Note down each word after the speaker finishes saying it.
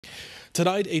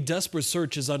Tonight, a desperate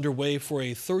search is underway for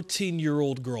a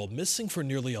 13-year-old girl missing for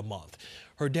nearly a month.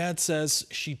 Her dad says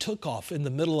she took off in the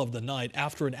middle of the night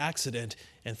after an accident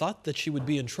and thought that she would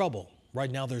be in trouble.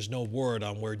 Right now, there's no word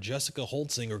on where Jessica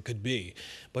Holtzinger could be.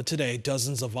 But today,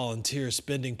 dozens of volunteers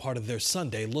spending part of their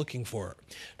Sunday looking for her.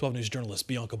 12 News journalist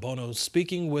Bianca Bono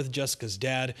speaking with Jessica's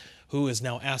dad, who is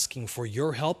now asking for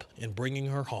your help in bringing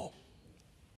her home.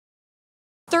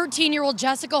 13-year-old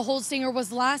Jessica Holtzinger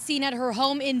was last seen at her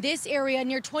home in this area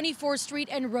near 24th Street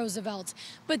and Roosevelt.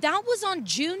 But that was on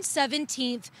June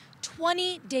 17th,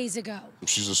 20 days ago.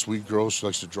 She's a sweet girl. She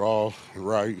likes to draw and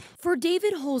write. For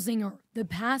David Holtzinger, the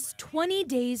past 20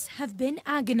 days have been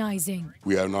agonizing.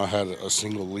 We have not had a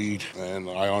single lead, and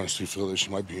I honestly feel that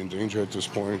she might be in danger at this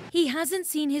point. He hasn't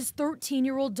seen his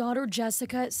 13-year-old daughter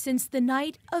Jessica since the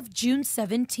night of June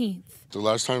 17th. The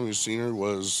last time we've seen her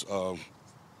was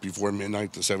before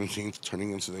midnight, the 17th,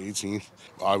 turning into the 18th.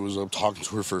 I was up talking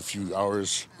to her for a few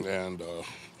hours, and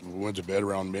we went to bed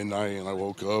around midnight, and I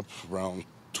woke up around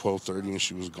 12:30 and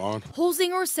she was gone.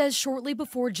 Holtzinger says shortly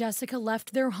before Jessica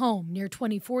left their home near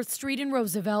 24th Street and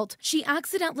Roosevelt, she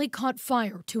accidentally caught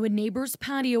fire to a neighbor's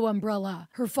patio umbrella.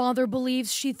 Her father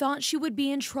believes she thought she would be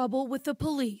in trouble with the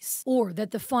police or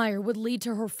that the fire would lead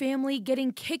to her family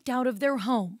getting kicked out of their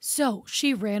home. So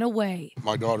she ran away.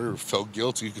 My daughter felt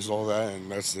guilty because of all that,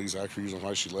 and that's the exact reason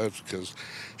why she left, because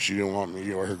she didn't want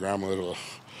me or her grandmother to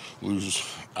lose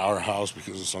our house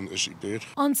because of something that she did.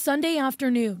 On Sunday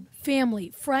afternoon,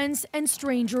 family, friends, and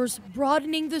strangers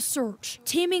broadening the search,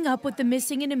 teaming up with the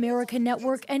Missing in America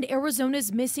Network and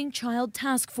Arizona's Missing Child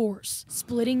Task Force,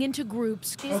 splitting into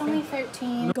groups. She's only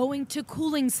 13. Going to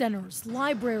cooling centers,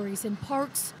 libraries, and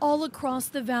parks all across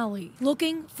the valley,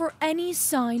 looking for any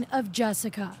sign of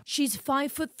Jessica. She's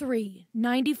 5'3",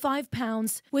 95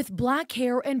 pounds, with black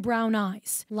hair and brown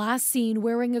eyes. Last seen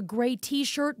wearing a gray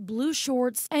t-shirt, blue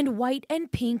shorts, and white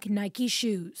and pink Nike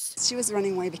shoes. She was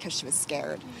running away because she was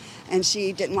scared, and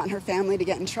she didn't want her family to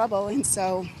get in trouble, and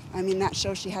so, I mean, that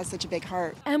shows she has such a big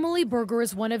heart. Emily Berger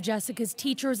is one of Jessica's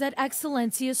teachers at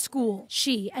Excellencia School.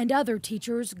 She and other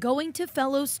teachers going to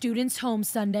fellow students' home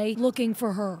Sunday looking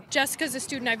for her. Jessica's a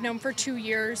student I've known for 2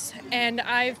 years, and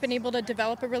I've been able to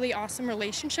develop a really awesome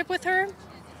relationship with her.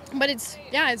 But it's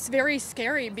very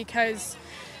scary because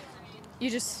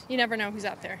you never know who's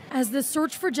out there. As the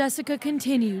search for Jessica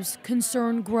continues,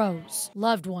 concern grows.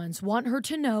 Loved ones want her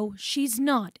to know she's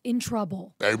not in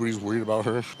trouble. Everybody's worried about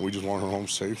her. We just want her home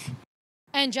safe.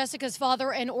 And Jessica's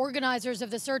father and organizers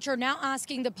of the search are now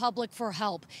asking the public for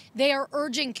help. They are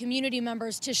urging community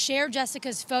members to share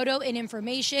Jessica's photo and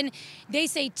information. They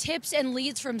say tips and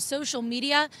leads from social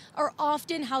media are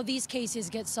often how these cases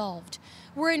get solved.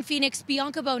 We're in Phoenix.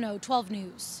 Bianca Bono, 12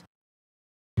 News.